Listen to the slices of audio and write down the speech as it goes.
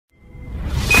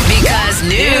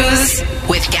It's news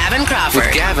with Gavin Crawford.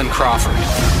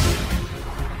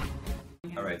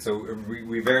 All right, so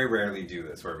we very rarely do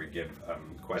this where we give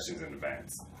questions in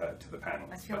advance to the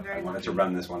panelists. I wanted to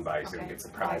run this one by you so you get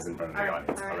surprised in front of the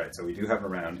audience. All right, so we do have a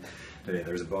round today.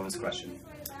 There's a bonus question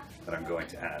that I'm going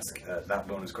to ask. That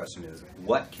bonus question is,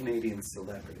 what Canadian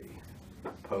celebrity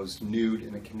posed nude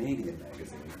in a Canadian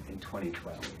magazine in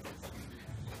 2012?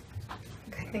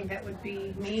 I think that would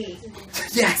be me.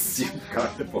 Yes, you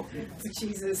got the point.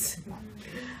 Jesus.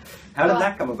 How did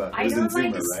that come about? It was in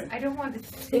Zuma, right? I don't want to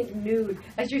think nude.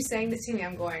 As you're saying this to me,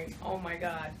 I'm going, oh my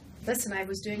God. Listen, I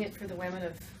was doing it for the women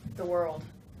of the world.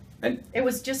 And it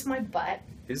was just my butt.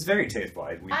 It was very tasteful.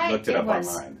 We looked it up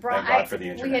online. Thank God for the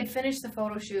internet. We had finished the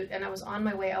photo shoot, and I was on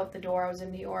my way out the door. I was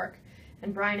in New York,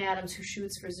 and Brian Adams, who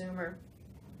shoots for Zoomer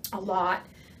a lot,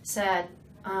 said,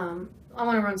 I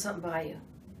want to run something by you.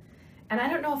 And I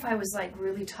don't know if I was like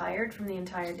really tired from the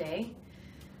entire day,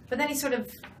 but then he sort of,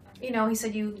 he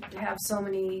said, you have so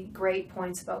many great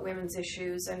points about women's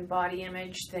issues and body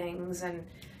image things and,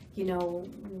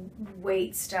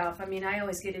 weight stuff. I mean, I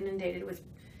always get inundated with,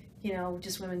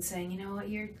 just women saying,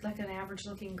 you're like an average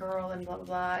looking girl and blah, blah,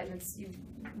 blah. And you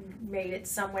made it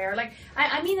somewhere. Like,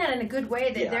 I mean that in a good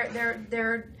way. That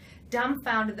they're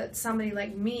dumbfounded that somebody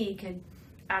like me could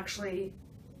actually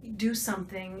do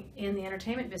something in the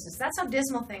entertainment business. That's how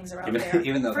dismal things are out there.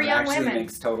 Even though for it young actually women.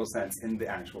 makes total sense in the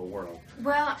actual world.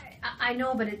 Well, I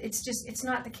know, but it's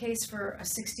not the case for a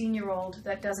 16-year-old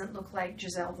that doesn't look like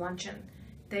Giselle Bundchen.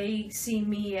 They see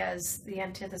me as the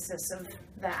antithesis of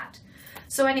that.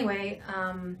 So anyway,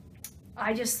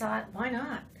 I just thought, why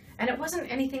not? And it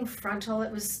wasn't anything frontal.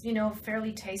 It was,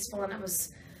 fairly tasteful, and it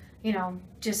was,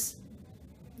 just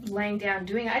laying down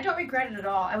doing it. I don't regret it at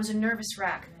all. I was a nervous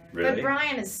wreck. Really? But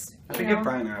Brian is, I think if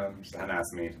Brian Adams had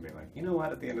asked me to be like, you know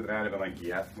what, at the end of the day, I'd have been like,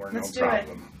 yeah, Let's no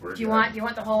problem. Do you want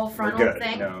the whole frontal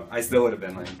thing? No, I still would have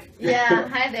been like, yeah,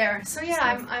 hi there. So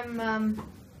yeah, I'm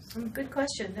good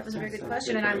question. That was a very good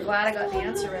question, and I'm glad I got the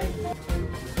answer right.